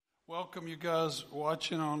Welcome you guys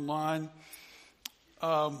watching online.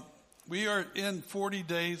 We are in 40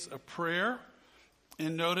 days of prayer.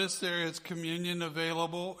 And notice there is communion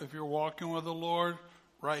available if you're walking with the Lord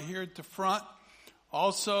right here at the front.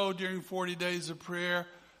 Also, during 40 days of prayer,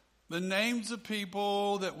 the names of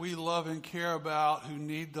people that we love and care about who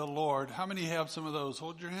need the Lord. How many have some of those?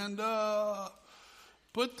 Hold your hand up.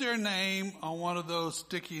 Put their name on one of those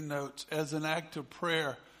sticky notes as an act of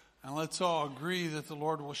prayer. And let's all agree that the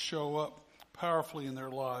Lord will show up powerfully in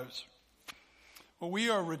their lives. Well,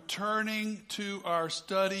 we are returning to our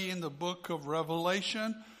study in the book of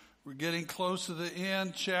Revelation. We're getting close to the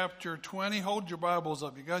end, chapter 20. Hold your Bibles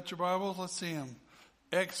up. You got your Bibles? Let's see them.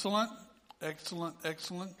 Excellent, excellent,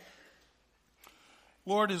 excellent.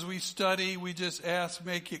 Lord, as we study, we just ask,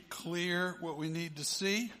 make it clear what we need to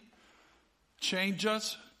see. Change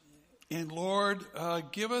us. And Lord,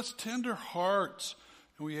 give us tender hearts.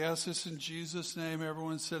 And we ask this in Jesus' name.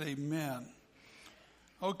 Everyone said amen.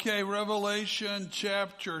 Okay, Revelation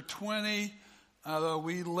chapter 20.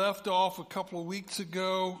 We left off a couple of weeks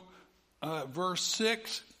ago, verse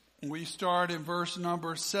 6. We start in verse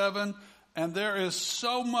number 7. And there is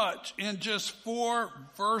so much in just 4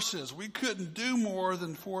 verses. We couldn't do more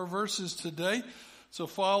than 4 verses today. So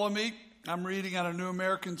follow me. I'm reading out of New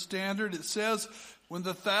American Standard. It says, when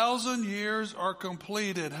the 1,000 years are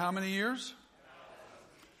completed, how many years?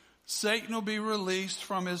 Satan will be released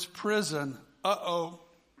from his prison. Will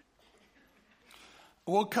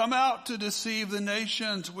come out to deceive the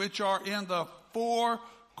nations which are in the 4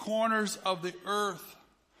 corners of the earth.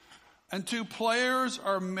 And 2 players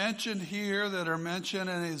are mentioned here that are mentioned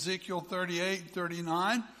in Ezekiel 38,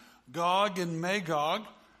 39, Gog and Magog,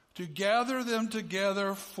 to gather them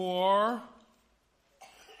together for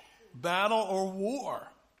battle or war.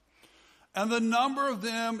 And the number of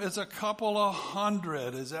them is a couple of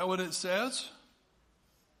hundred. Is that what it says?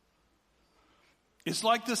 It's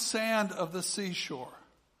like the sand of the seashore.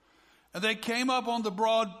 And they came up on the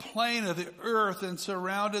broad plain of the earth and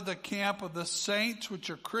surrounded the camp of the saints, which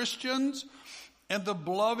are Christians, and the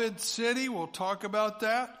beloved city. We'll talk about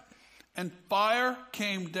that. And fire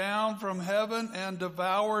came down from heaven and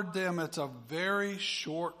devoured them. It's a very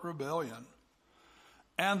short rebellion.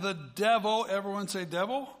 And the devil, everyone say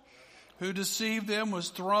devil, who deceived them was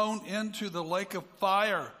thrown into the lake of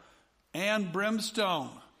fire and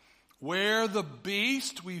brimstone, where the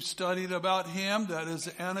beast, we've studied about him, that is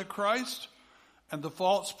the Antichrist, and the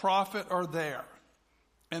false prophet are there.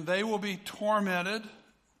 And they will be tormented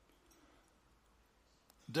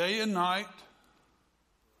day and night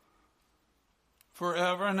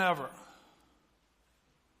forever and ever.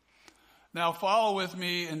 Now follow with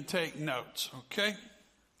me and take notes, okay?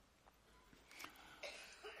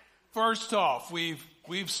 First off, we've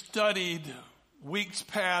studied weeks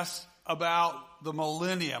past about the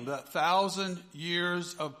millennium, that 1,000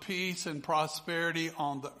 years of peace and prosperity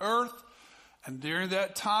on the earth. And during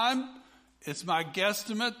that time, it's my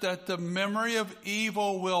guesstimate that the memory of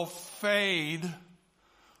evil will fade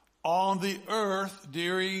on the earth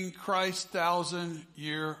during Christ's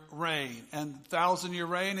 1,000-year reign. And 1,000-year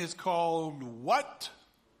reign is called what?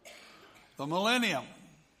 The millennium.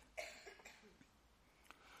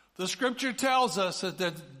 The scripture tells us that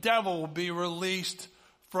the devil will be released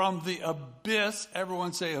from the abyss.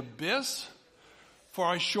 Everyone say abyss.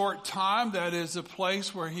 For a short time, that is a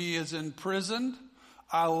place where he is imprisoned.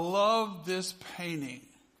 I love this painting.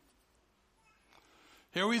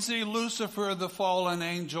 Here we see Lucifer, the fallen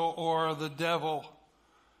angel, or the devil,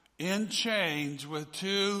 in chains with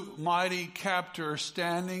 2 mighty captors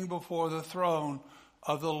standing before the throne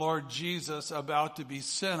of the Lord Jesus, about to be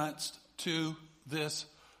sentenced to this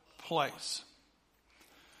place.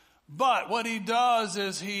 But what he does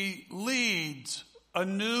is he leads a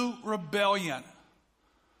new rebellion,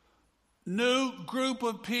 new group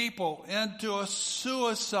of people into a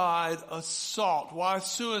suicide assault. Why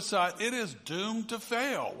suicide? It is doomed to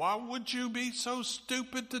fail. Why would you be so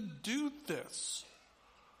stupid to do this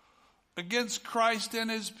against Christ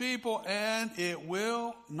and his people? And it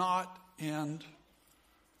will not end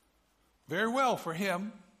very well for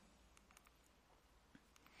him.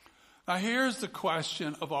 Now here's the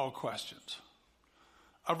question of all questions.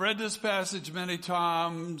 I've read this passage many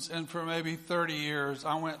times, and for maybe 30 years,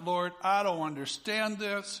 I went, Lord, I don't understand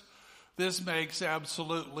this. This makes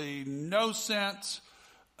absolutely no sense.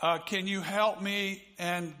 Can you help me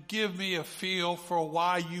and give me a feel for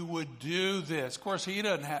why you would do this? Of course, he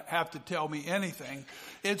doesn't have to tell me anything.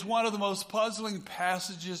 It's one of the most puzzling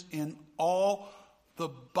passages in all the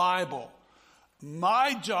Bible.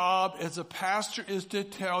 My job as a pastor is to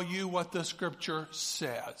tell you what the scripture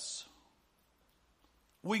says.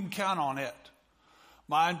 We can count on it.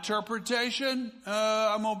 My interpretation,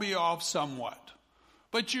 I'm going to be off somewhat.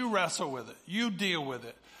 But you wrestle with it. You deal with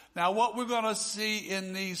it. Now, what we're going to see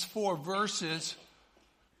in these 4 verses,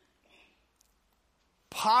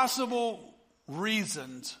 possible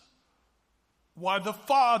reasons why the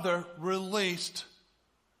Father released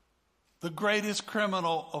the greatest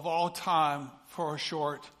criminal of all time for a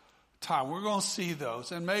short time. We're going to see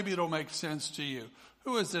those, and maybe it'll make sense to you.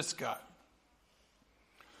 Who is this guy?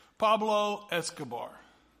 Pablo Escobar.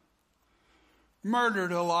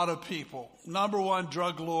 Murdered a lot of people. #1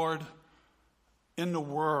 drug lord in the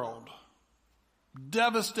world.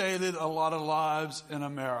 Devastated a lot of lives in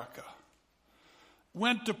America.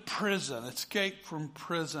 Went to prison, escaped from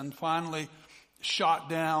prison, finally shot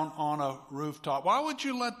down on a rooftop. Why would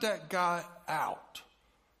you let that guy out?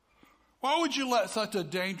 Why would you let such a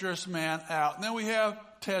dangerous man out? And then we have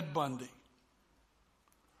Ted Bundy.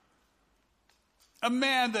 A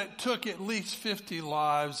man that took at least 50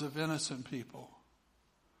 lives of innocent people.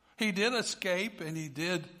 He did escape, and he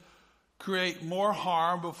did create more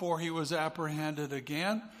harm before he was apprehended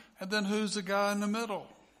again. And then who's the guy in the middle?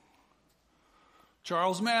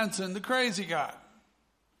 Charles Manson, the crazy guy.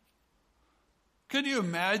 Could you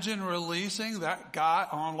imagine releasing that guy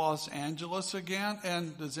on Los Angeles again?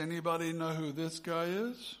 And does anybody know who this guy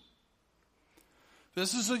is?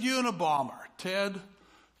 This is a Unabomber, Ted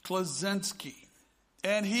Kaczynski.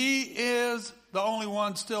 And he is the only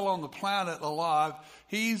one still on the planet alive.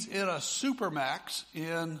 He's in a Supermax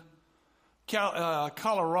in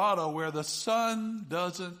Colorado where the sun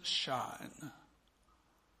doesn't shine.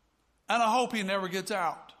 And I hope he never gets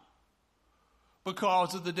out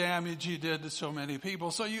because of the damage he did to so many people.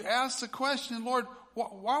 So you ask the question, Lord,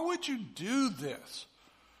 why would you do this?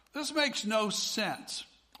 This makes no sense.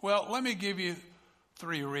 Well, let me give you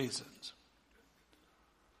 3 reasons.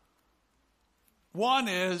 One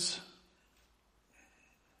is,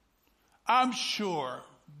 I'm sure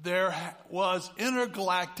there was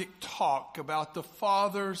intergalactic talk about the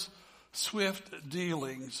Father's swift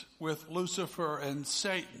dealings with Lucifer and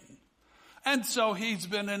Satan. And so he's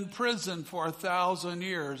been in prison for 1,000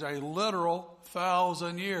 years, a literal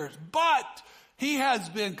 1,000 years. But he has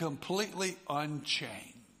been completely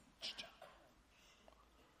unchanged.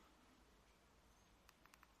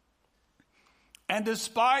 And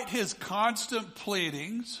despite his constant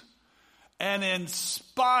pleadings, and in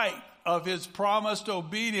spite of his promised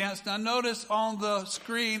obedience, now notice on the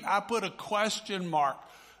screen I put a question mark.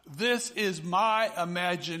 This is my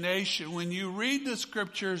imagination. When you read the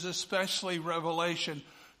scriptures, especially Revelation,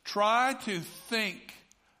 try to think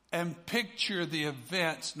and picture the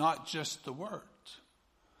events, not just the words.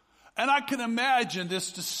 And I can imagine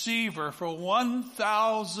this deceiver for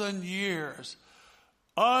 1,000 years,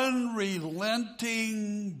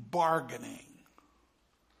 unrelenting bargaining,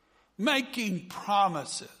 making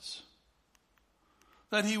promises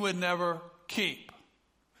that he would never keep.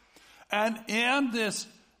 And in this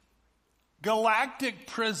galactic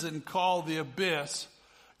prison called the Abyss,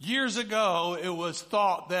 years ago it was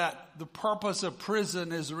thought that the purpose of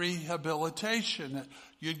prison is rehabilitation. That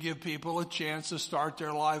you'd give people a chance to start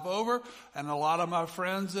their life over. And a lot of my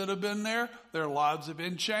friends that have been there, their lives have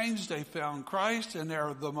been changed. They found Christ, and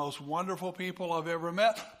they're the most wonderful people I've ever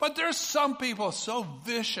met. But there's some people so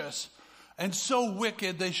vicious and so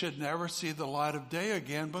wicked they should never see the light of day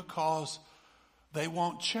again because they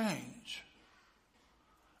won't change.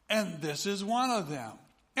 And this is one of them.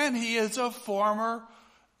 And he is a former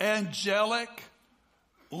angelic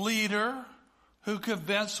leader who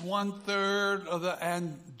convinced 1/3 of the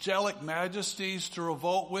angelic majesties to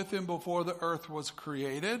revolt with him before the earth was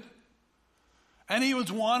created. And he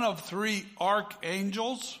was one of 3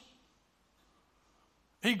 archangels.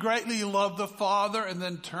 He greatly loved the Father and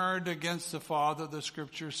then turned against the Father, the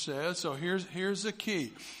scripture says. So here's the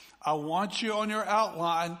key. I want you on your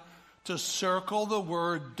outline to circle the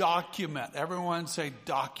word document. Everyone say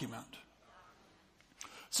document.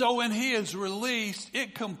 So when he is released,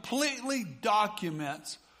 it completely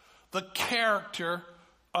documents the character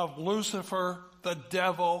of Lucifer, the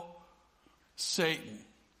devil, Satan.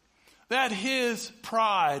 That his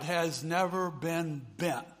pride has never been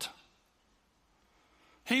bent.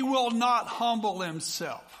 He will not humble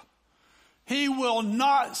himself. He will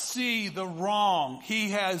not see the wrong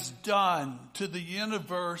he has done to the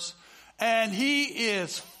universe, and he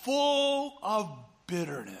is full of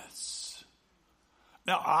bitterness.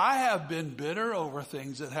 Now, I have been bitter over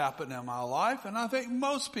things that happened in my life, and I think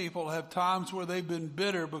most people have times where they've been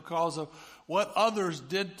bitter because of what others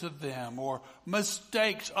did to them or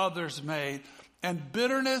mistakes others made. And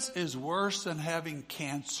bitterness is worse than having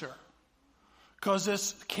cancer, because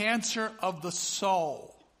it's cancer of the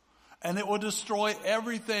soul. And it will destroy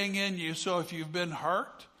everything in you. So if you've been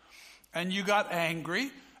hurt and you got angry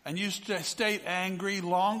and you stayed angry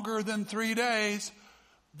longer than 3 days,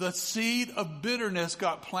 the seed of bitterness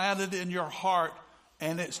got planted in your heart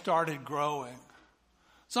and it started growing.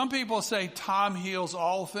 Some people say time heals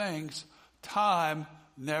all things. Time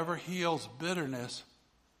never heals bitterness.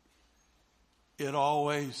 It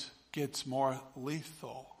always gets more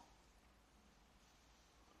lethal.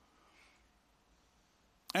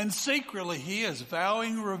 And secretly, he is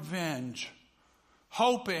vowing revenge,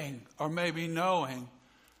 hoping or maybe knowing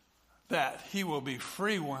that he will be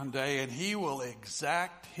free one day and he will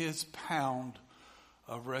exact his pound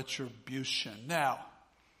of retribution. Now,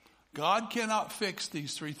 God cannot fix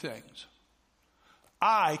these 3 things.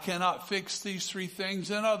 I cannot fix these 3 things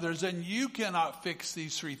in others, and you cannot fix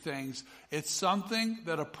these 3 things. It's something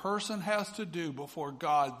that a person has to do before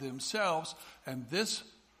God themselves, and this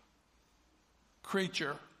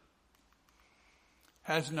creature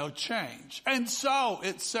has no change. And so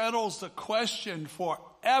it settles the question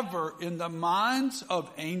forever in the minds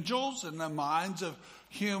of angels, in the minds of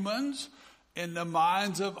humans, in the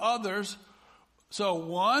minds of others. So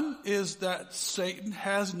one is that Satan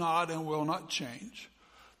has not and will not change.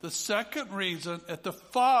 The second reason that the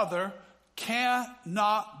Father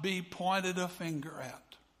cannot be pointed a finger at.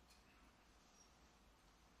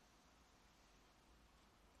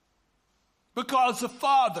 Because the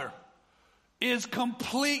Father is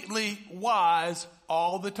completely wise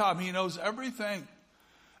all the time. He knows everything.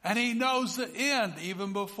 And he knows the end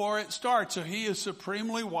even before it starts. So he is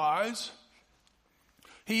supremely wise.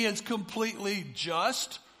 He is completely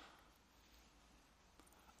just.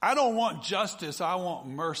 I don't want justice. I want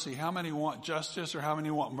mercy. How many want justice or how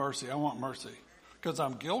many want mercy? I want mercy because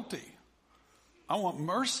I'm guilty. I want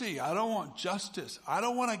mercy. I don't want justice. I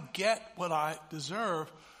don't want to get what I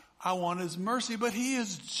deserve. I want his mercy. But he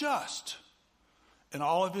is just in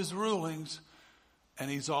all of his rulings, and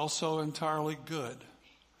he's also entirely good.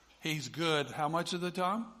 He's good how much of the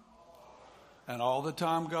time? And all the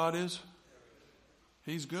time God is?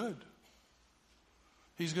 He's good.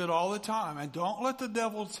 He's good all the time. And don't let the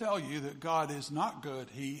devil tell you that God is not good.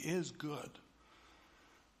 He is good.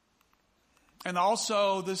 And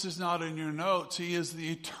also, this is not in your notes, he is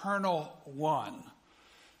the eternal one.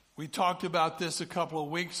 We talked about this a couple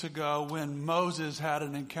of weeks ago when Moses had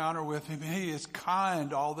an encounter with him. He is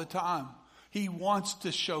kind all the time. He wants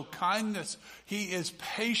to show kindness. He is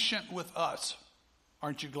patient with us.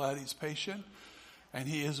 Aren't you glad he's patient? And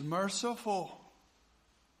he is merciful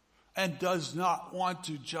and does not want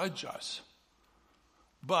to judge us.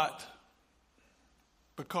 But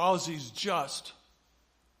because he's just,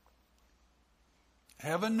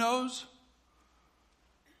 heaven knows,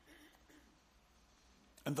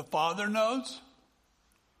 and the Father knows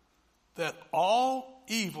that all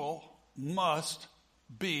evil must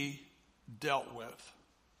be dealt with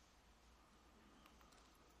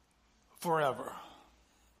forever.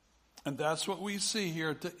 And that's what we see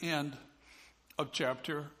here at the end of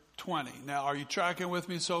chapter 20. Now, are you tracking with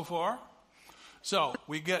me so far? So,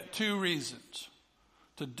 we get 2 reasons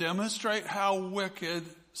to demonstrate how wicked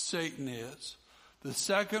Satan is. The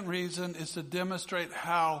second reason is to demonstrate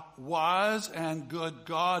how wise and good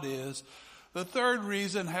God is. The third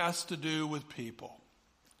reason has to do with people.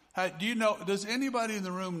 Does anybody in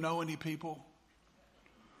the room know any people?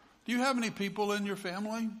 Do you have any people in your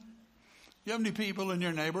family? Do you have any people in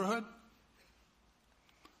your neighborhood?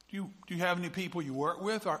 Do you have any people you work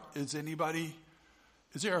with? Or is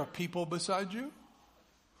there a people beside you?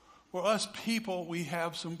 Well, us people, we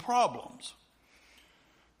have some problems.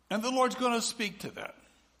 And the Lord's going to speak to that.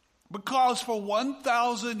 Because for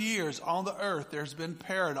 1,000 years on the earth, there's been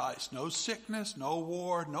paradise. No sickness, no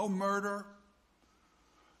war, no murder,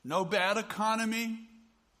 no bad economy,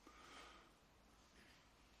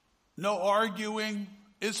 no arguing.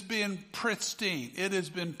 It's been pristine. It has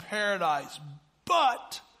been paradise.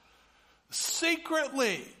 But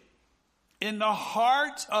secretly, in the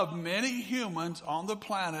hearts of many humans on the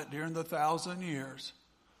planet during the 1,000 years,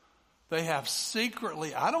 they have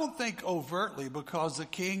secretly, I don't think overtly because the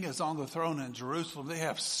king is on the throne in Jerusalem, they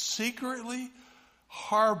have secretly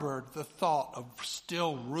harbored the thought of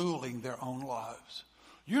still ruling their own lives.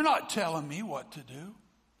 You're not telling me what to do.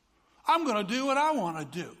 I'm going to do what I want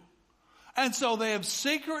to do. And so they have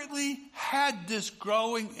secretly had this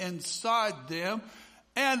growing inside them.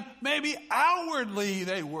 And maybe outwardly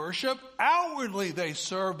they worship, outwardly they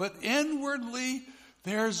serve, but inwardly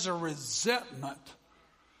there's a resentment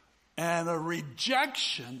and a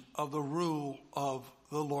rejection of the rule of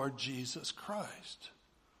the Lord Jesus Christ.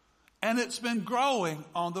 And it's been growing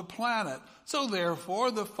on the planet. So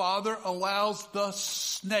therefore, the Father allows the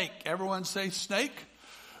snake, everyone say snake,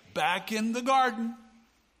 back in the garden.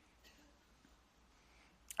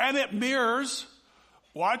 And it mirrors,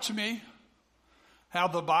 watch me, how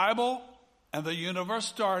the Bible and the universe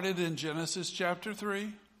started in Genesis chapter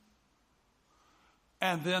 3.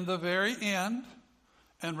 And then the very end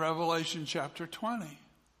in Revelation chapter 20.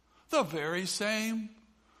 The very same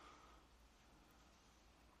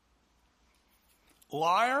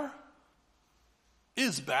liar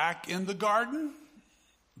is back in the garden,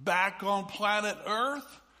 back on planet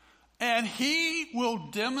Earth, and he will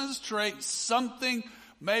demonstrate something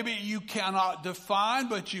maybe you cannot define,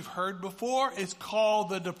 but you've heard before. It's called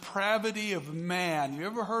the depravity of man. You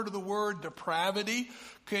ever heard of the word depravity?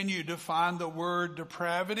 Can you define the word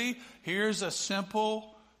depravity? Here's a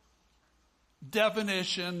simple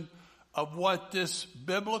definition of what this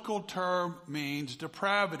biblical term means,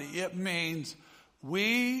 depravity. It means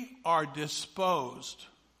we are disposed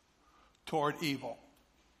toward evil.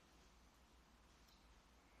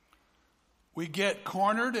 We get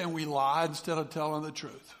cornered and we lie instead of telling the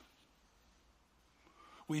truth.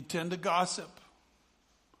 We tend to gossip.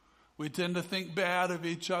 We tend to think bad of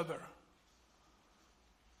each other.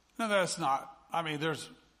 Now that's not, there's,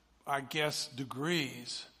 I guess,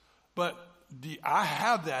 degrees, but I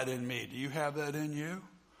have that in me. Do you have that in you?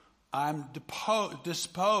 I'm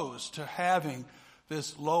disposed to having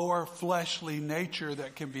this lower fleshly nature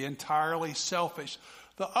that can be entirely selfish.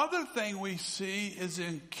 The other thing we see is the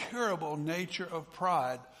incurable nature of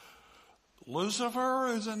pride. Lucifer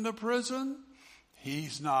is in the prison.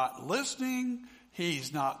 He's not listening.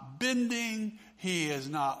 He's not bending. He is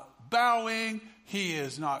not bowing. He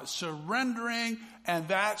is not surrendering. And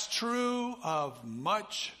that's true of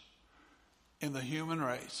much in the human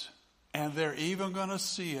race. And they're even going to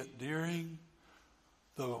see it during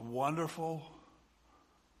the wonderful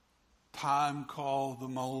time called the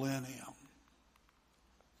millennium.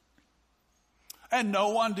 And no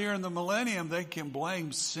one during the millennium, they can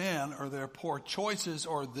blame sin or their poor choices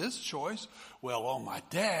or this choice. Well, oh, my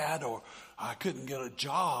dad, or I couldn't get a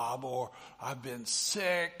job, or I've been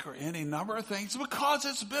sick, or any number of things, because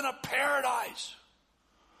it's been a paradise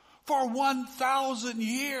for 1,000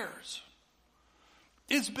 years.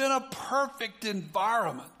 It's been a perfect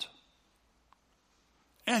environment.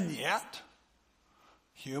 And yet,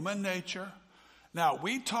 human nature. Now,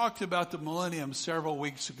 we talked about the millennium several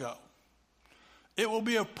weeks ago. It will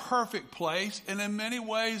be a perfect place, and in many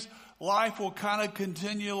ways, life will kind of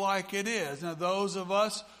continue like it is. Now, those of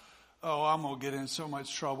us, I'm going to get in so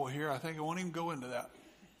much trouble here, I think I won't even go into that.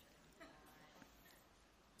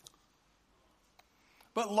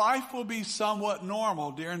 But life will be somewhat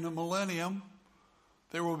normal during the millennium.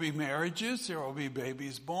 There will be marriages, there will be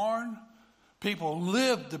babies born. People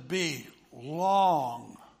live to be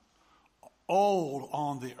long, old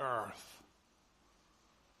on the earth.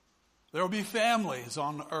 There will be families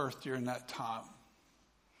on the earth during that time.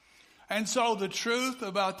 And so the truth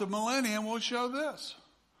about the millennium will show this,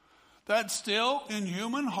 that still in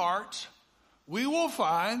human hearts, we will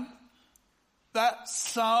find that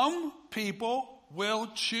some people will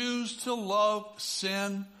choose to love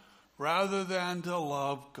sin rather than to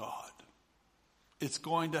love God. It's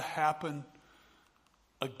going to happen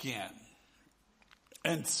again.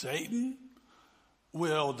 And Satan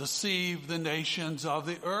will deceive the nations of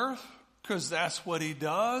the earth, because that's what he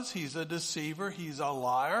does. He's a deceiver. He's a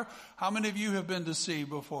liar. How many of you have been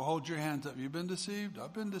deceived before? Hold your hands up. You've been deceived?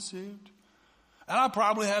 I've been deceived. And I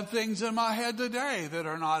probably have things in my head today that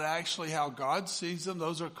are not actually how God sees them.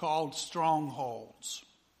 Those are called strongholds.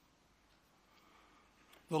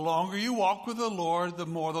 The longer you walk with the Lord, the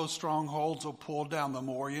more those strongholds will pull down. The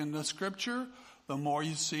more you're in the Scripture, the more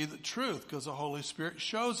you see the truth, because the Holy Spirit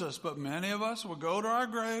shows us. But many of us will go to our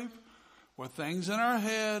grave with things in our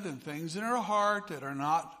head and things in our heart that are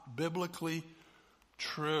not biblically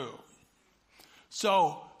true.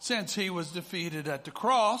 So, since he was defeated at the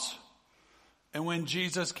cross, and when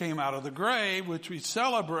Jesus came out of the grave, which we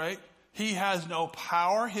celebrate, he has no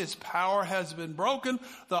power. His power has been broken.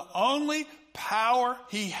 The only power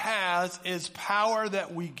he has is power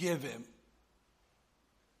that we give him.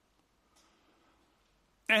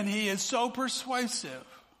 And he is so persuasive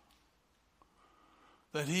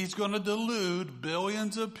that he's going to delude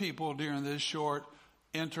billions of people during this short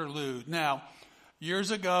interlude. Now,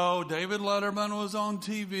 years ago, David Letterman was on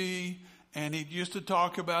TV, and he used to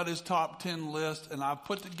talk about his top 10 list, and I've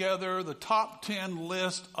put together the top 10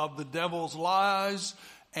 list of the devil's lies,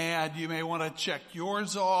 and you may want to check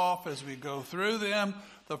yours off as we go through them.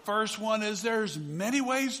 The first one is there's many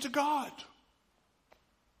ways to God.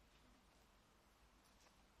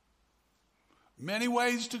 Many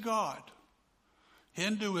ways to God.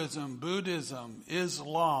 Hinduism, Buddhism,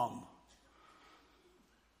 Islam.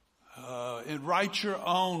 And write your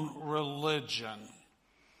own religion.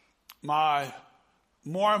 My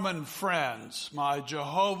Mormon friends, my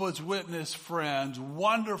Jehovah's Witness friends,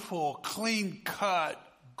 wonderful, clean-cut,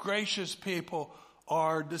 gracious people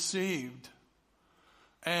are deceived.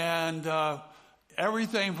 And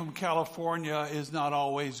everything from California is not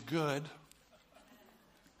always good.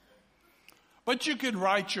 But you can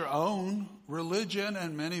write your own religion,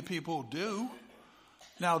 and many people do.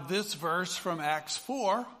 Now, this verse from Acts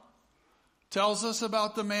 4 tells us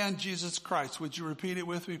about the man Jesus Christ. Would you repeat it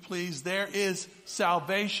with me, please? There is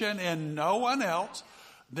salvation in no one else.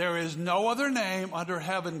 There is no other name under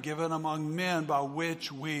heaven given among men by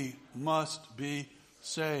which we must be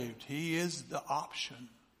saved. He is the option.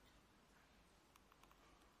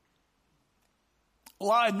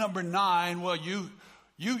 Lie number 9, well,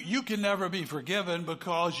 you can never be forgiven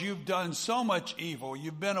because you've done so much evil.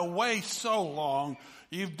 You've been away so long.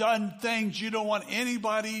 You've done things you don't want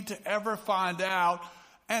anybody to ever find out.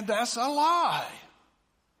 And that's a lie.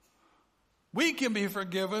 We can be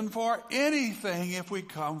forgiven for anything if we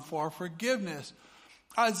come for forgiveness.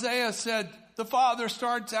 Isaiah said, the Father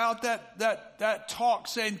starts out that talk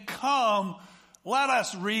saying, come, let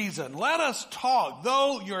us reason, let us talk.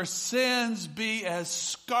 Though your sins be as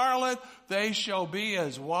scarlet, they shall be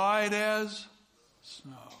as white as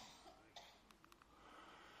snow.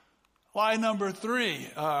 Lie number 3,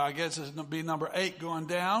 I guess it's going to be number 8 going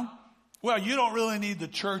down. Well, you don't really need the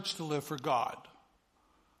church to live for God.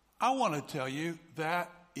 I want to tell you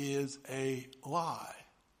that is a lie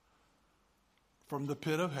from the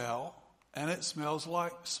pit of hell, and it smells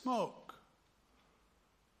like smoke.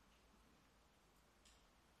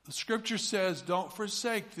 The scripture says, don't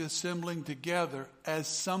forsake the assembling together as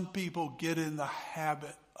some people get in the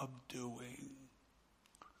habit of doing.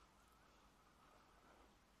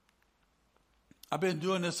 I've been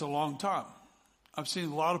doing this a long time. I've seen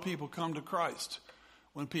a lot of people come to Christ.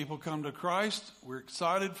 When people come to Christ, we're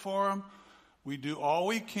excited for them. We do all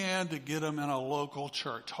we can to get them in a local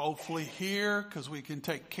church. Hopefully here, because we can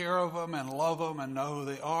take care of them and love them and know who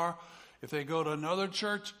they are. If they go to another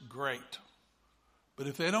church, great. But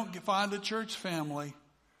if they don't find a church family,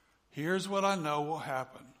 here's what I know will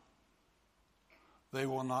happen. They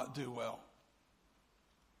will not do well.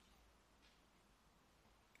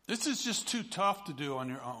 This is just too tough to do on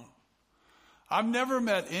your own. I've never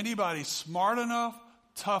met anybody smart enough,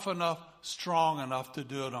 tough enough, strong enough to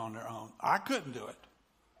do it on their own. I couldn't do it.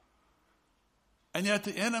 And yet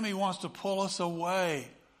the enemy wants to pull us away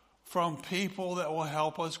from people that will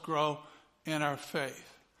help us grow in our faith.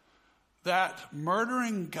 That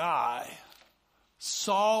murdering guy,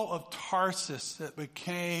 Saul of Tarsus, that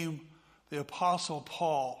became the Apostle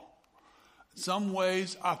Paul. In some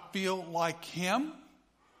ways, I feel like him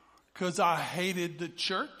because I hated the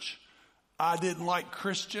church. I didn't like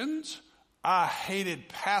Christians. I hated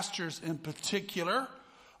pastors in particular.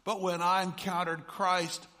 But when I encountered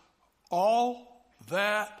Christ, all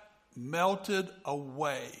that melted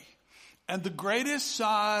away. And the greatest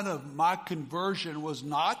sign of my conversion was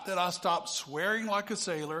not that I stopped swearing like a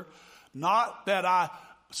sailor, not that I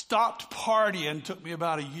stopped partying. It took me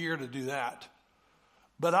about a year to do that.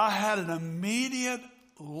 But I had an immediate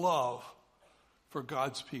love for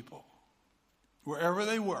God's people, wherever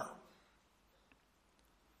they were.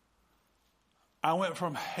 I went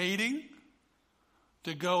from hating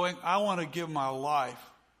to going, I want to give my life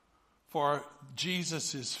for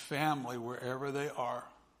Jesus' family wherever they are.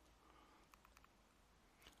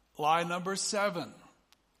 Lie number 7.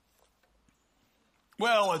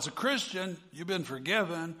 Well, as a Christian, you've been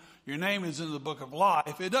forgiven. Your name is in the book of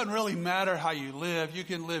life. It doesn't really matter how you live. You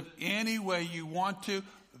can live any way you want to.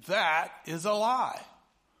 That is a lie.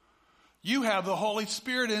 You have the Holy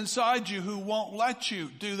Spirit inside you who won't let you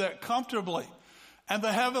do that comfortably. And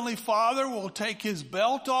the Heavenly Father will take his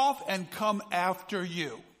belt off and come after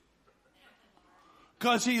you.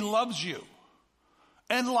 Because he loves you.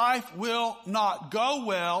 And life will not go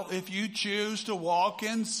well if you choose to walk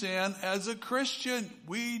in sin as a Christian.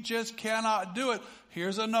 We just cannot do it.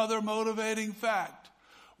 Here's another motivating fact.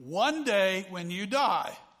 One day when you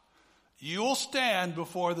die, you will stand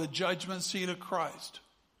before the judgment seat of Christ.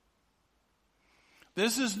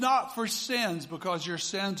 This is not for sins because your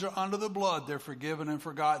sins are under the blood. They're forgiven and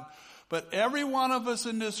forgotten. But every one of us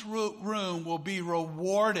in this room will be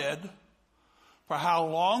rewarded for how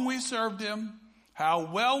long we served him,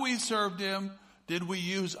 how well we served him. Did we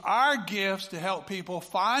use our gifts to help people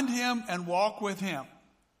find him and walk with him?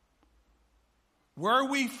 Were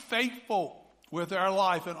we faithful with our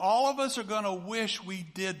life? And all of us are going to wish we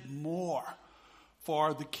did more.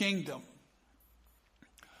 for the kingdom.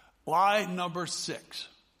 Lie number 6.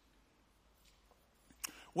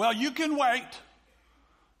 Well, you can wait.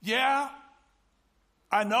 Yeah,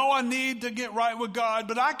 I know I need to get right with God,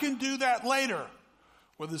 but I can do that later.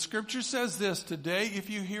 Well, the scripture says this: today, if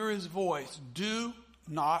you hear his voice, do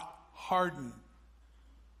not harden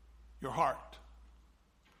your heart.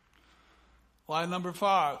 Lie number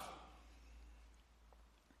 5.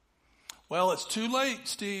 Well, it's too late,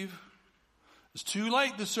 Steve. It's too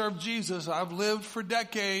late to serve Jesus. I've lived for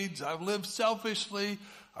decades. I've lived selfishly.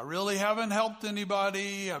 I really haven't helped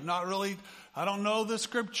anybody. I don't know the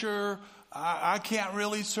scripture. I can't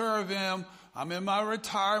really serve him. I'm in my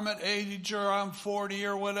retirement age, or I'm 40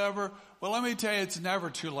 or whatever. Well, let me tell you, it's never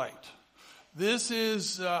too late. This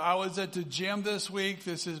is, I was at the gym this week.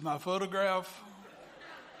 This is my photograph.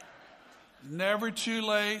 Never too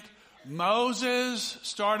late. Moses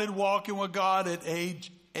started walking with God at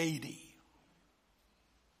age 80.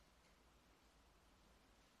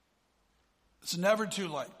 It's never too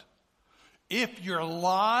late. If you're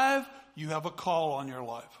alive, you have a call on your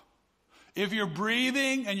life. If you're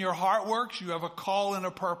breathing and your heart works, you have a call and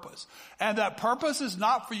a purpose. And that purpose is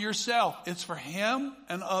not for yourself. It's for him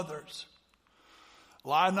and others.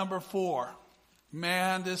 Lie number 4.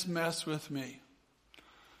 Man, this messed with me.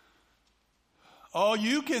 Oh,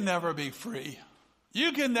 you can never be free.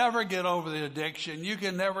 You can never get over the addiction. You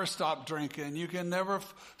can never stop drinking. You can never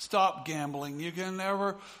stop gambling. You can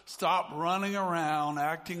never stop running around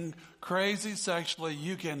acting crazy sexually.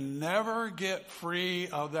 You can never get free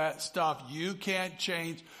of that stuff. You can't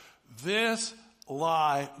change. This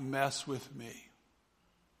lie messed with me.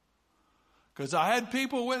 Because I had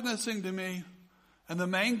people witnessing to me, and the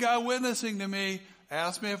main guy witnessing to me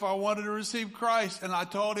asked me if I wanted to receive Christ, and I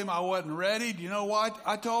told him I wasn't ready. Do you know what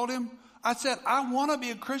I told him? I said, I want to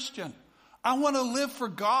be a Christian. I want to live for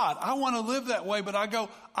God. I want to live that way. But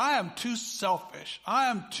I am too selfish.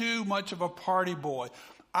 I am too much of a party boy.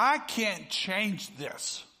 I can't change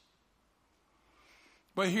this.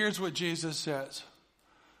 But here's what Jesus says.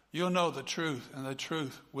 You'll know the truth, and the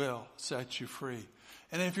truth will set you free.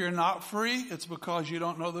 And if you're not free, it's because you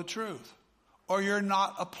don't know the truth. Or you're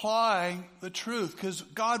not applying the truth. Because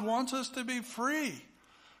God wants us to be free.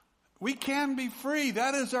 We can be free.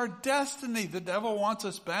 That is our destiny. The devil wants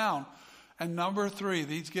us bound. And number 3,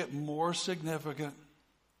 these get more significant.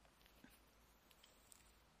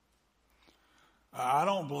 I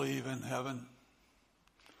don't believe in heaven.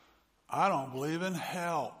 I don't believe in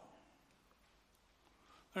hell.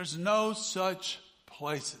 There's no such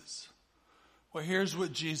places. Well, here's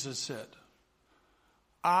what Jesus said.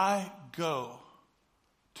 I go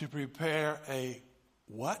to prepare a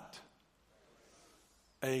what?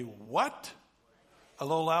 A what? A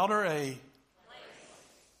little louder.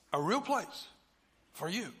 A real place for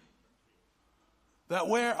you. That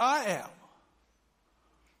where I am,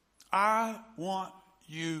 I want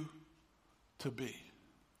you to be.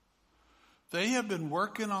 They have been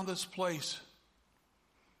working on this place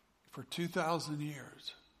for 2,000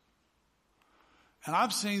 years. And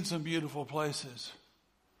I've seen some beautiful places.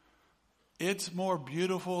 It's more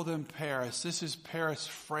beautiful than Paris. This is Paris,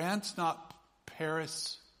 France, not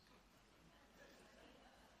Paris.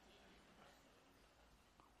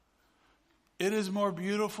 It is more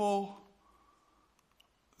beautiful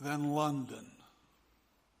than London.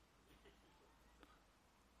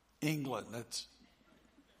 England, that's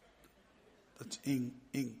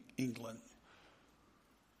England.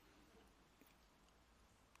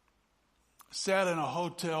 Sat in a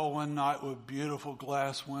hotel one night with beautiful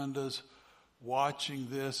glass windows, watching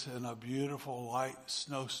this in a beautiful light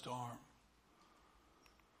snowstorm.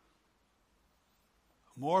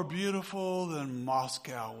 More beautiful than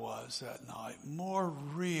Moscow was that night. More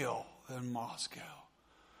real than Moscow.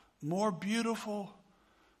 More beautiful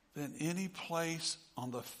than any place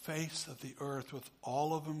on the face of the earth with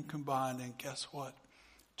all of them combined. And guess what?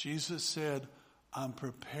 Jesus said, I'm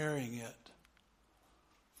preparing it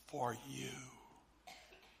for you.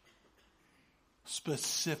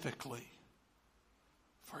 Specifically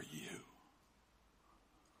for you.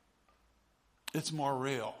 It's more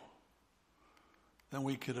real than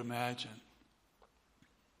we could imagine.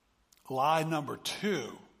 Lie number 2.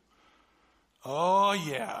 Oh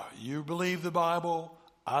yeah, you believe the Bible.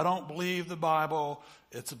 I don't believe the Bible.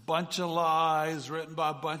 It's a bunch of lies written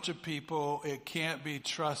by a bunch of people. It can't be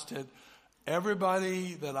trusted.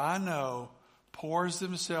 Everybody that I know pours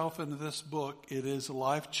themselves into this book. It is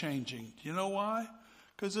life-changing. Do you know why?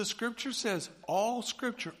 Because the scripture says all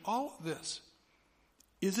scripture, all of this,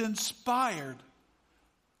 is inspired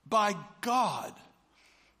by God.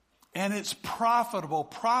 And it's profitable.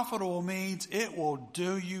 Profitable means it will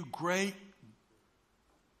do you great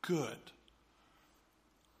good,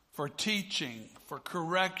 for teaching, for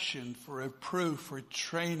correction, for reproof, for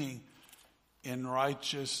training in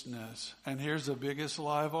righteousness. And here's the biggest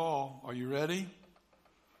lie of all. Are you ready?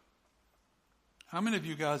 How many of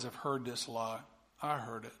you guys have heard this lie? I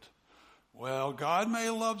heard it. Well, God may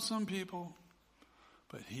love some people,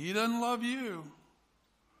 but he doesn't love you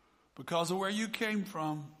because of where you came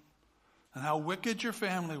from and how wicked your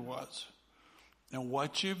family was and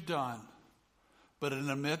what you've done. But in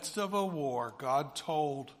the midst of a war, God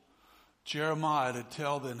told Jeremiah to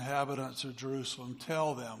tell the inhabitants of Jerusalem,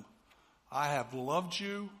 tell them, I have loved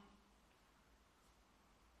you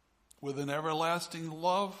with an everlasting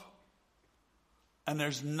love, and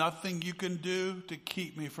there's nothing you can do to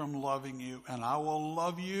keep me from loving you, and I will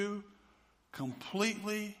love you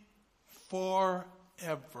completely forever.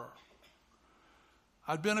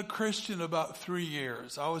 I'd been a Christian about 3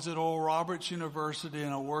 years. I was at Oral Roberts University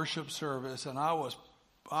in a worship service, and I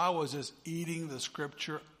was just eating the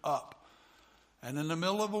scripture up. And in the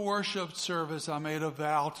middle of a worship service, I made a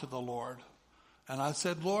vow to the Lord. And I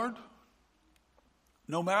said, Lord,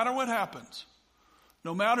 no matter what happens,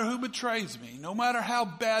 no matter who betrays me, no matter how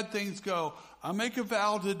bad things go, I make a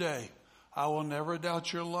vow today. I will never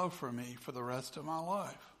doubt your love for me for the rest of my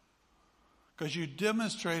life. Because you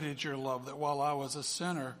demonstrated your love that while I was a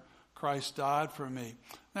sinner, Christ died for me.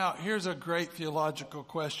 Now, here's a great theological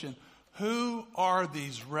question. Who are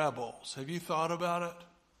these rebels? Have you thought about it?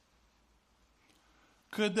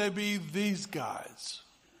 Could they be these guys?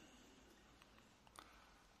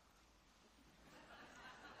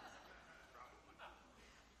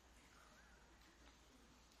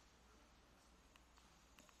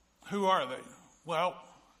 Who are they? Well,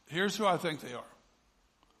 here's who I think they are.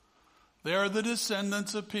 They are the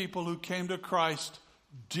descendants of people who came to Christ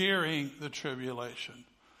during the tribulation.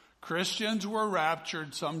 Christians were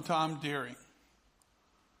raptured sometime during.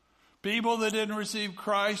 People that didn't receive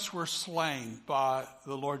Christ were slain by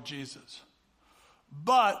the Lord Jesus.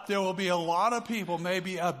 But there will be a lot of people,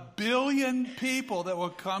 maybe 1 billion people that will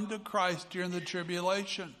come to Christ during the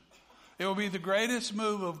tribulation. It will be the greatest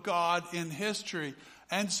move of God in history.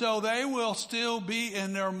 And so they will still be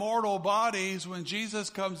in their mortal bodies when Jesus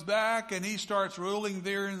comes back and he starts ruling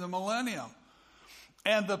during the millennium.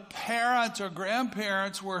 And the parents or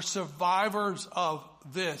grandparents were survivors of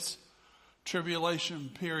this tribulation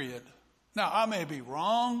period. Now, I may be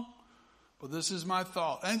wrong, but this is my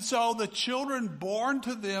thought. And so the children born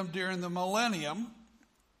to them during the millennium,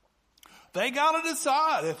 they got to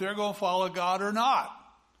decide if they're going to follow God or not.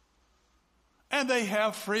 And they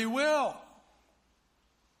have free will.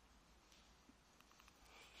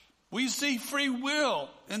 We see free will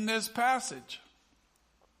in this passage.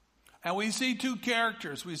 And we see two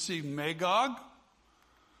characters. We see Magog,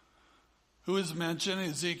 who is mentioned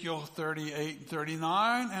in Ezekiel 38 and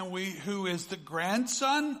 39, and who is the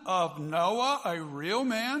grandson of Noah, a real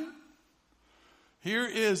man. Here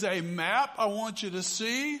is a map I want you to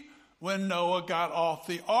see. When Noah got off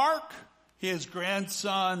the ark, his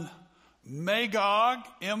grandson Magog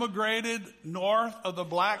immigrated north of the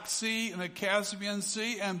Black Sea and the Caspian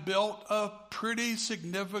Sea and built a pretty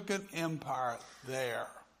significant empire there.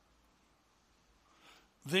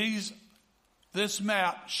 This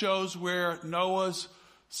map shows where Noah's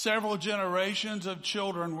several generations of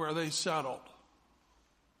children, where they settled.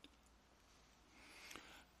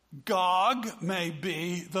 Gog may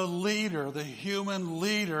be the leader, the human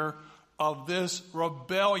leader of this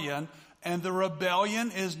rebellion, and the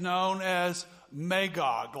rebellion is known as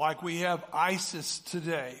Magog, like we have ISIS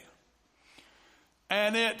today.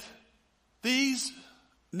 And these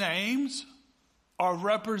names are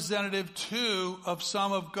representative too of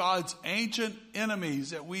some of God's ancient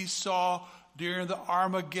enemies that we saw during the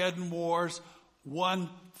Armageddon Wars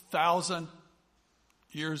 1,000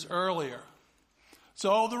 years earlier.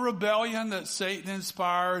 So the rebellion that Satan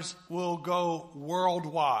inspires will go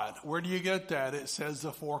worldwide. Where do you get that? It says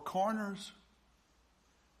the four corners.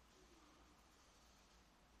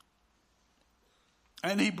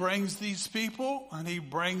 And he brings these people and he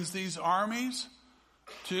brings these armies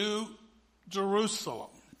to Jerusalem.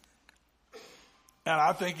 And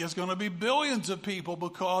I think it's going to be billions of people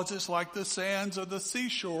because it's like the sands of the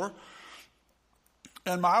seashore.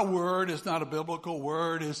 And my word is not a biblical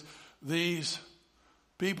word, is these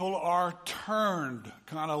people are turned,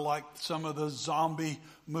 kind of like some of the zombie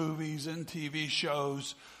movies and TV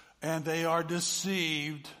shows, and they are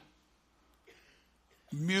deceived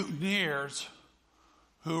mutineers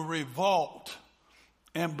who revolt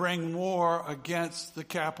and bring war against the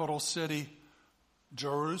capital city,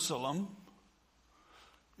 Jerusalem.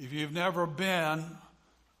 If you've never been,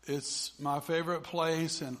 it's my favorite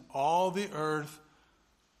place in all the earth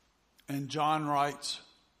And John writes,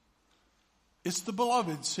 it's the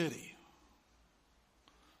beloved city.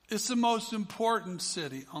 It's the most important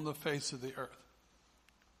city on the face of the earth.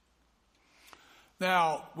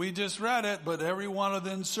 Now, we just read it, but every one of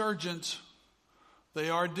the insurgents, they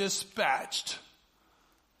are dispatched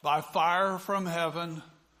by fire from heaven,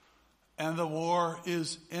 and the war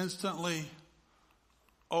is instantly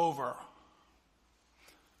over.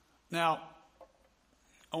 Now,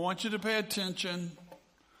 I want you to pay attention.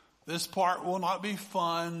 This part will not be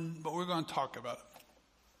fun, but we're going to talk about it.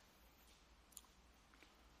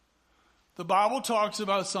 The Bible talks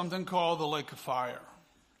about something called the lake of fire.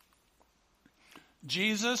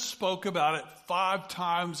 Jesus spoke about it 5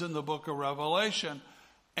 times in the book of Revelation,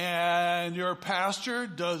 and your pastor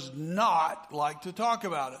does not like to talk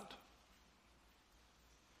about it.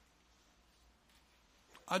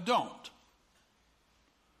 I don't.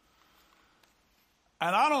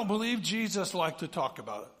 And I don't believe Jesus liked to talk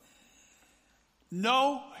about it.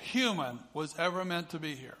 No human was ever meant to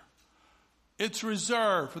be here. It's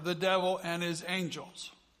reserved for the devil and his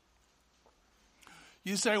angels.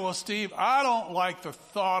 You say, well, Steve, I don't like the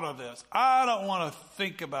thought of this. I don't want to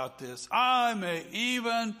think about this. I may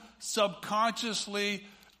even subconsciously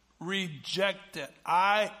reject it.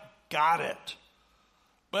 I got it.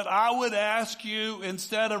 But I would ask you,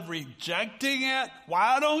 instead of rejecting it,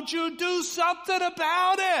 why don't you do something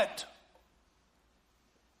about it?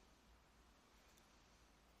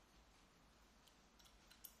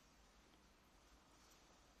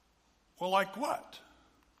 Well, like what?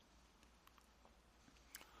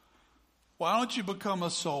 Why don't you become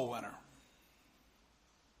a soul winner?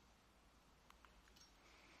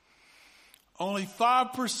 Only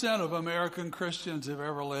 5% of American Christians have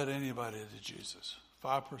ever led anybody to Jesus.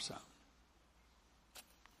 5%.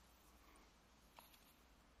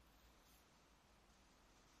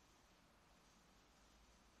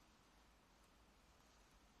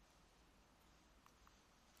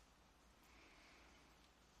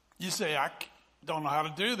 You say, I don't know how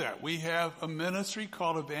to do that. We have a ministry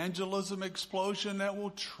called Evangelism Explosion that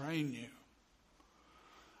will train you.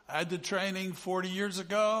 I had the training 40 years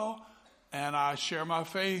ago, and I share my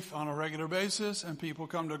faith on a regular basis, and people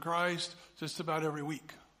come to Christ just about every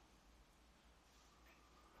week.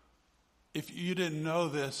 If you didn't know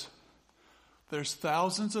this, there's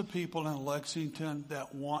thousands of people in Lexington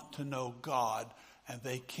that want to know God, and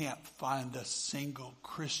they can't find a single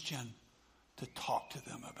Christian to talk to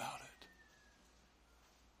them about it.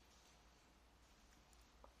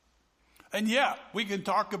 And yeah, we can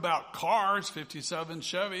talk about cars, 57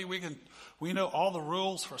 Chevy. We know all the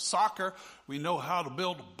rules for soccer. We know how to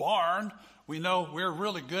build a barn. We know we're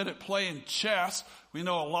really good at playing chess. We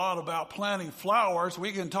know a lot about planting flowers.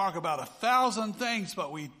 We can talk about 1,000 things,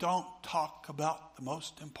 but we don't talk about the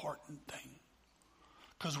most important thing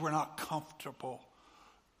because we're not comfortable.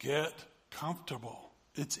 Get comfortable.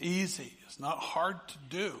 It's easy. It's not hard to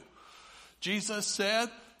do. Jesus said,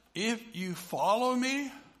 if you follow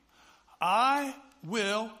me, I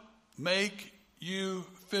will make you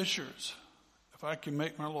fishers. If I can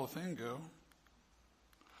make my little thing go.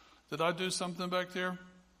 Did I do something back there?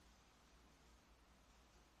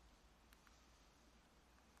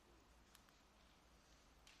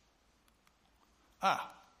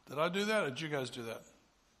 Did I do that or did you guys do that?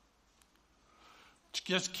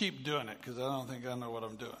 Just keep doing it because I don't think I know what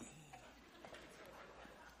I'm doing.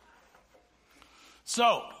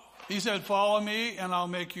 So, he said, follow me and I'll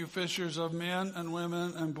make you fishers of men and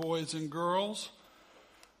women and boys and girls.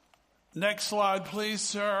 Next slide, please,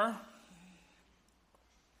 sir.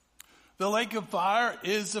 The lake of fire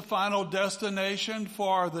is the final destination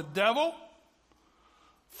for the devil,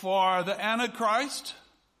 for the Antichrist,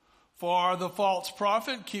 for the false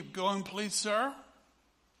prophet. Keep going, please, sir.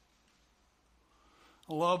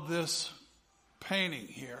 I love this painting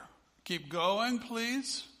here. Keep going,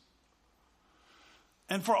 please.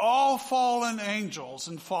 And for all fallen angels,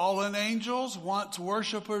 and fallen angels, once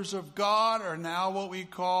worshipers of God, are now what we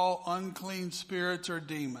call unclean spirits or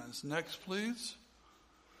demons. Next, please.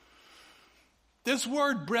 This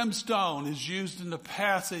word brimstone is used in the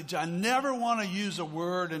passage. I never want to use a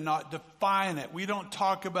word and not define it. We don't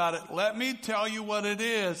talk about it. Let me tell you what it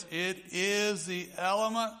is. It is the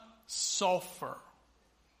element sulfur.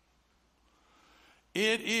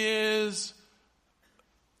 It is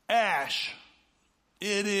ash.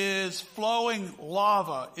 It is flowing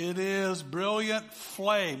lava. It is brilliant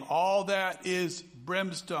flame. All that is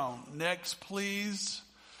brimstone. Next, please.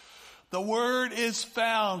 The word is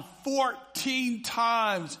found 14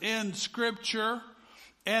 times in Scripture,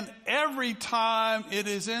 and every time it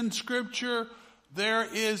is in Scripture, there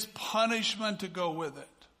is punishment to go with it.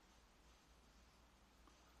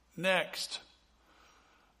 Next,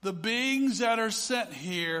 the beings that are sent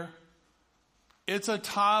here, it's a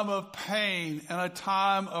time of pain and a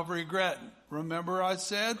time of regret. Remember I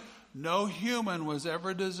said, no human was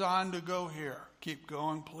ever designed to go here. Keep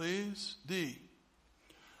going, please. D.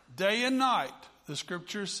 Day and night, the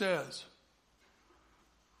scripture says,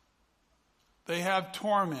 they have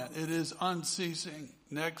torment. It is unceasing.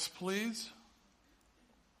 Next, please.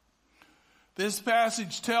 This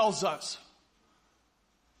passage tells us,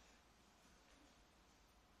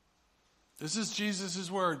 this is Jesus'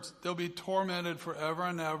 words, they'll be tormented forever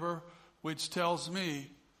and ever, which tells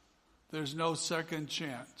me there's no second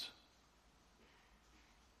chance.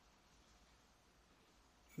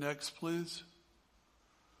 Next, please.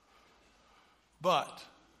 But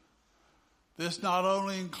this not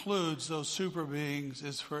only includes those super beings,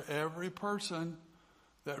 it's for every person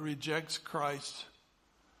that rejects Christ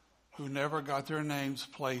who never got their names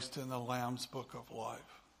placed in the Lamb's Book of Life.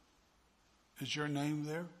 Is your name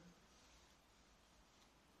there?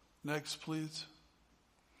 Next, please.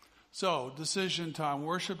 So, decision time.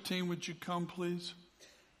 Worship team, would you come, please?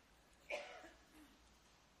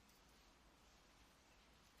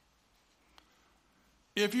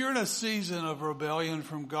 If you're in a season of rebellion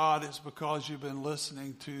from God, it's because you've been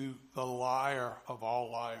listening to the liar of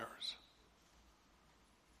all liars.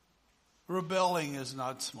 Rebelling is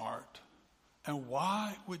not smart. And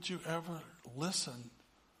why would you ever listen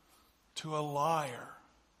to a liar?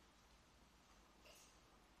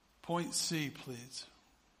 Point C, please.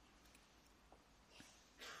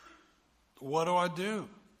 What do?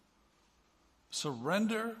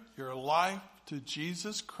 Surrender your life to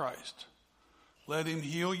Jesus Christ. Let him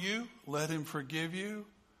heal you, let him forgive you,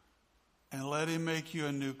 and let him make you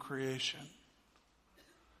a new creation.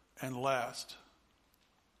 And last,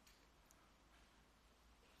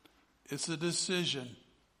 it's a decision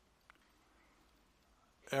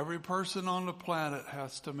every person on the planet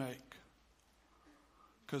has to make.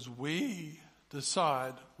 Because we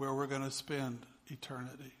decide where we're going to spend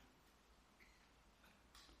eternity.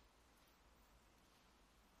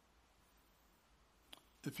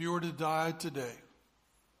 If you were to die today,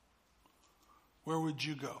 where would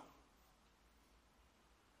you go?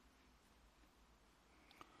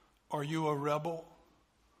 Are you a rebel?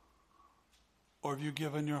 Or have you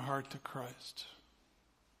given your heart to Christ?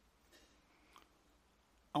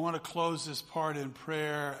 I want to close this part in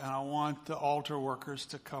prayer, and I want the altar workers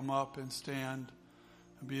to come up and stand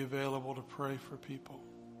and be available to pray for people.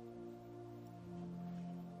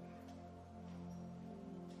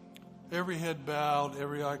 Every head bowed,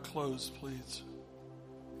 every eye closed, please.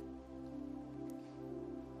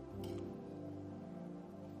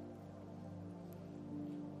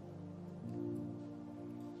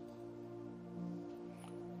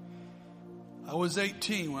 I was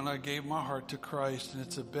 18 when I gave my heart to Christ, and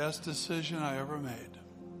it's the best decision I ever made.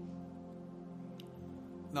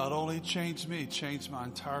 Not only changed me, changed my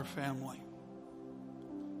entire family.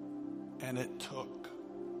 And it took.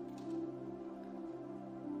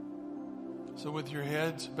 So with your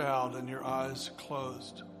heads bowed and your eyes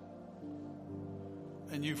closed,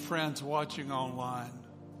 and you friends watching online,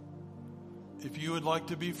 if you would like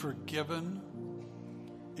to be forgiven,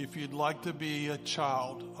 if you'd like to be a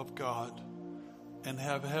child of God and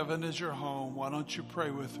have heaven as your home, why don't you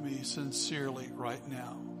pray with me sincerely right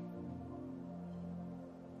now?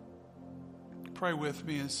 Pray with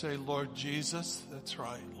me and say, Lord Jesus, that's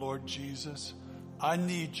right, Lord Jesus, I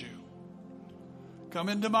need you. Come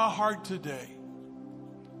into my heart today.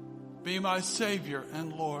 Be my Savior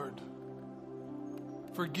and Lord.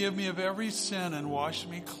 Forgive me of every sin and wash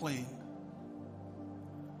me clean.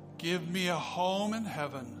 Give me a home in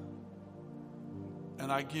heaven.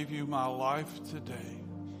 And I give you my life today.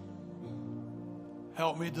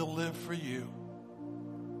 Help me to live for you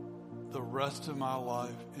the rest of my life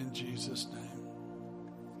in Jesus'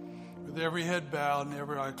 name. With every head bowed and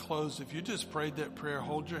every eye closed, if you just prayed that prayer,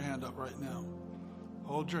 hold your hand up right now.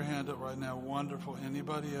 Hold your hand up right now. Wonderful.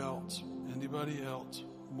 Anybody else? Anybody else?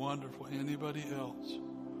 Wonderful. Anybody else?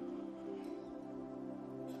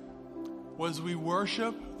 As we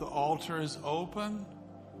worship, the altar is open.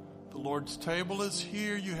 The Lord's table is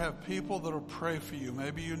here. You have people that will pray for you.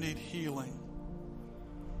 Maybe you need healing.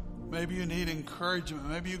 Maybe you need encouragement.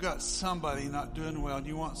 Maybe you got somebody not doing well and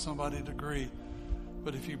you want somebody to agree.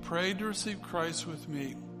 But if you prayed to receive Christ with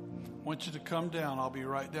me, I want you to come down. I'll be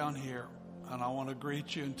right down here. And I want to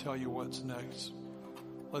greet you and tell you what's next.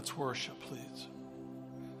 Let's worship, please.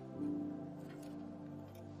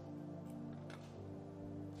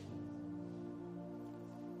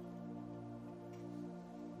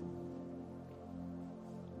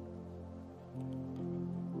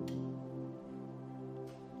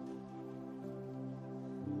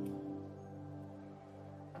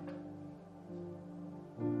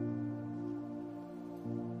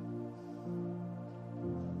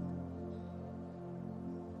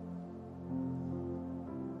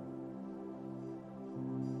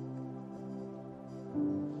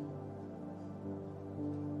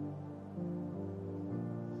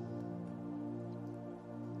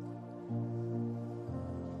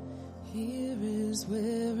 is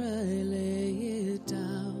where I lay it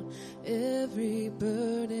down, every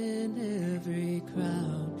burden, every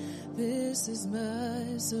crown. This is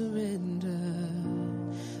my surrender.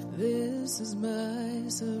 This is my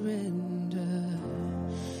surrender.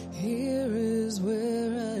 Here is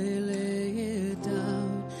where I lay it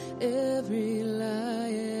down, every lie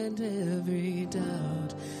and every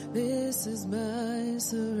doubt. This is my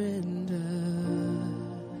surrender.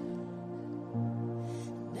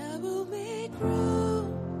 And I will make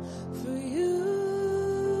room for you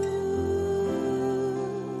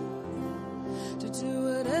to do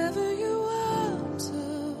whatever you want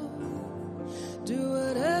to, do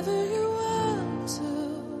whatever you want to.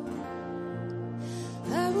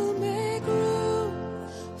 I will make room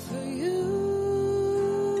for you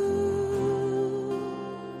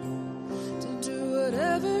to do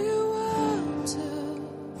whatever you want to,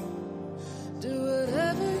 do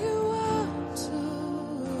whatever you want to.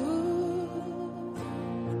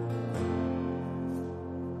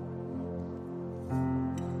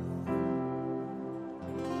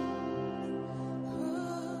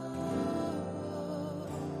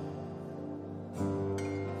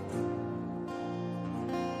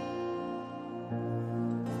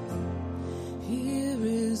 Here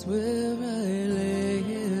is where I lay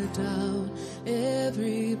it down,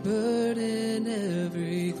 every burden,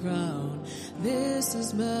 every crown. This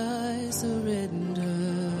is my surrender.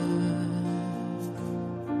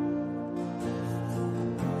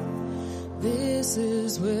 This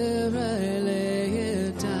is where I lay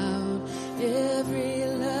it down, every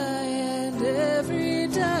lie and every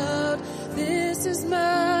doubt. This is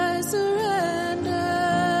my surrender.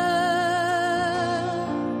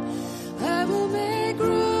 I will make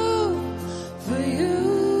room for you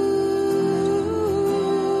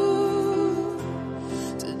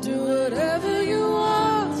to do whatever you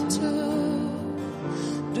want to,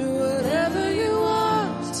 do whatever you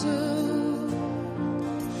want to.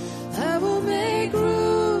 I will make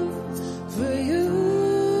room for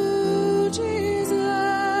you, Jesus.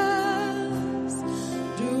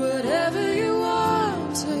 Do whatever you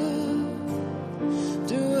want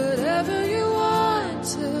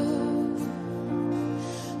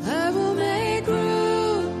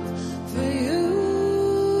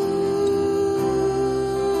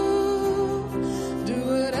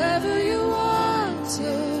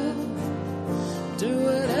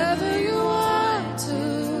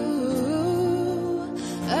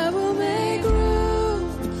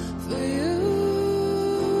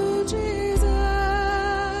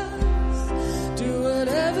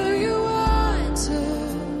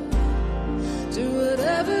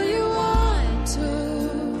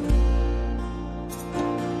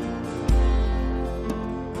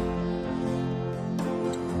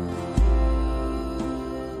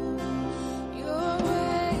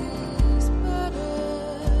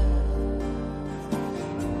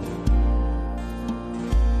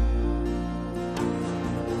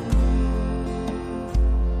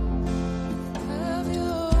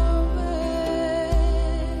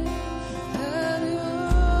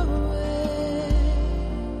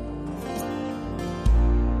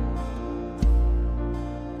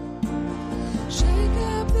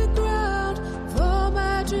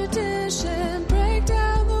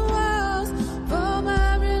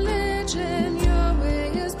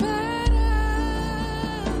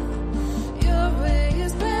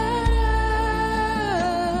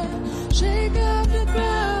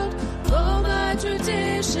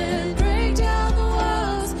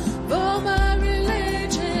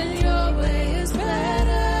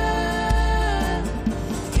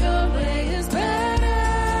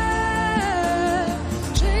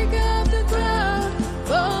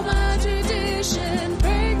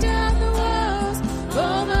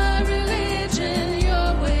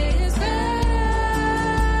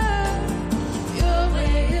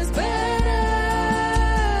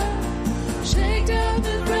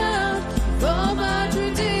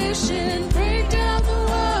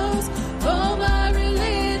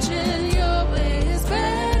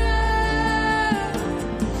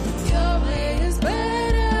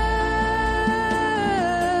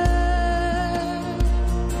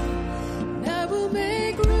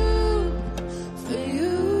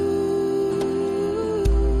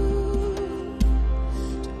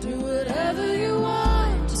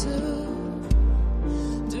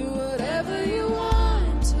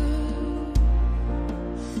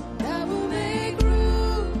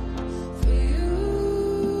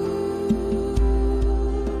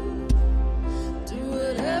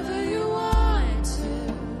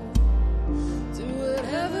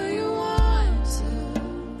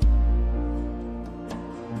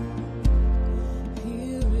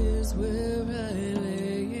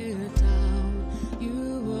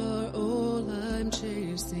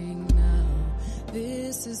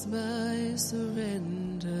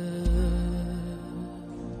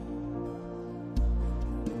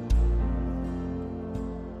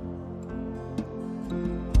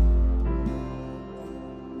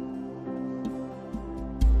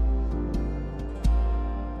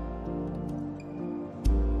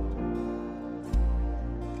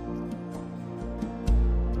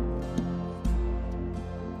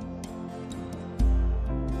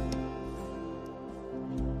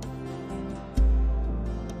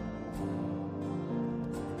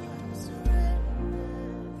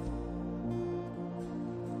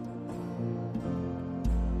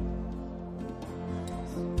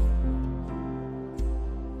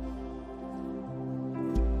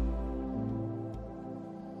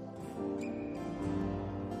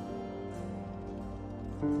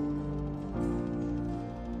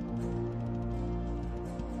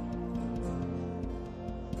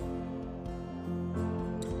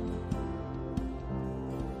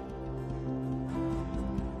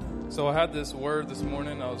So I had this word this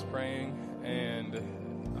morning. I was praying, and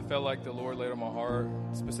I felt like the Lord laid on my heart,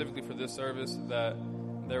 specifically for this service, that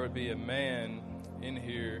there would be a man in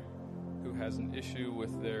here who has an issue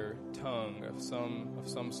with their tongue of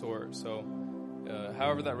some sort. So,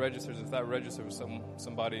 however that registers, if that registers with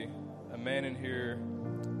somebody, a man in here,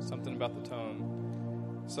 something about the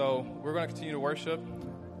tongue. So we're going to continue to worship.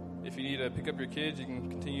 If you need to pick up your kids, you can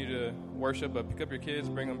continue to worship, but pick up your kids,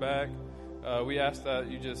 bring them back. We ask that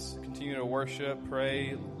you just continue to worship,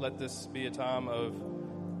 pray. Let this be a time of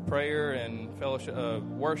prayer and fellowship,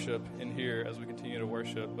 worship in here as we continue to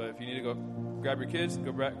worship. But if you need to go grab your kids,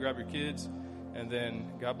 go grab your kids. And then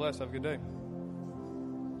God bless. Have a good day.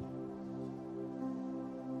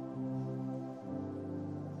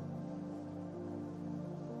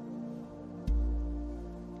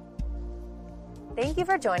 Thank you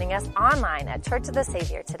for joining us online at Church of the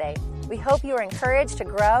Savior today. We hope you are encouraged to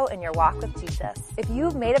grow in your walk with Jesus. If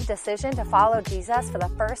you've made a decision to follow Jesus for the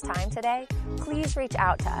first time today, please reach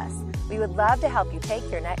out to us. We would love to help you take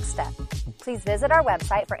your next step. Please visit our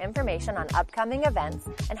website for information on upcoming events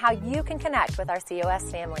and how you can connect with our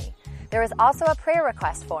COS family. There is also a prayer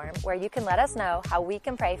request form where you can let us know how we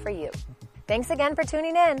can pray for you. Thanks again for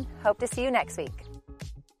tuning in. Hope to see you next week.